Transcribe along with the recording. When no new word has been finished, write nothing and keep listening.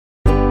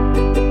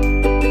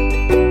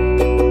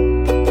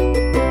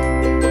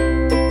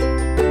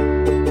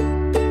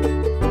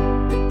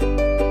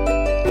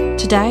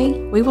Today,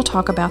 we will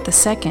talk about the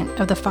second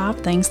of the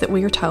 5 things that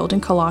we are told in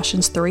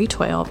Colossians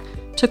 3:12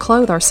 to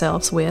clothe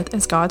ourselves with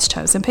as God's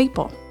chosen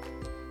people.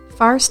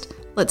 First,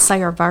 let's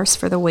say our verse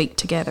for the week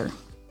together.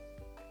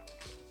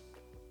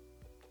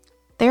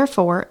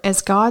 Therefore,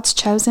 as God's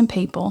chosen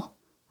people,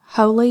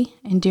 holy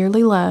and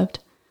dearly loved,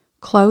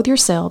 clothe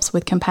yourselves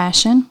with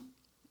compassion,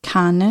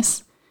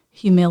 kindness,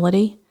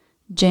 humility,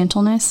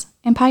 gentleness,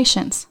 and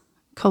patience.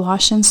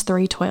 Colossians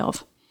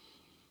 3:12.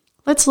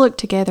 Let's look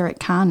together at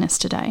kindness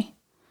today.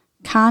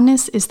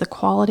 Kindness is the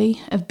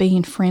quality of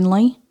being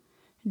friendly,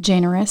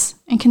 generous,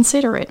 and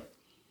considerate.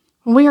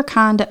 When we are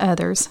kind to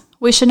others,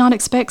 we should not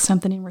expect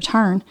something in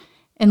return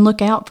and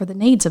look out for the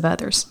needs of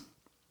others.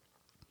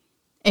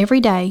 Every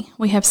day,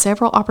 we have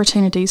several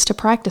opportunities to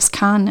practice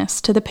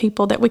kindness to the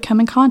people that we come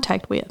in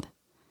contact with.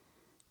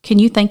 Can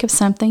you think of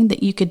something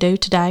that you could do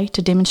today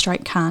to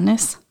demonstrate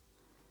kindness?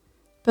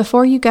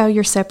 Before you go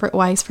your separate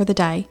ways for the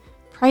day,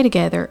 pray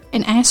together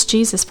and ask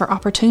Jesus for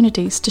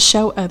opportunities to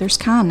show others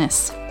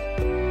kindness.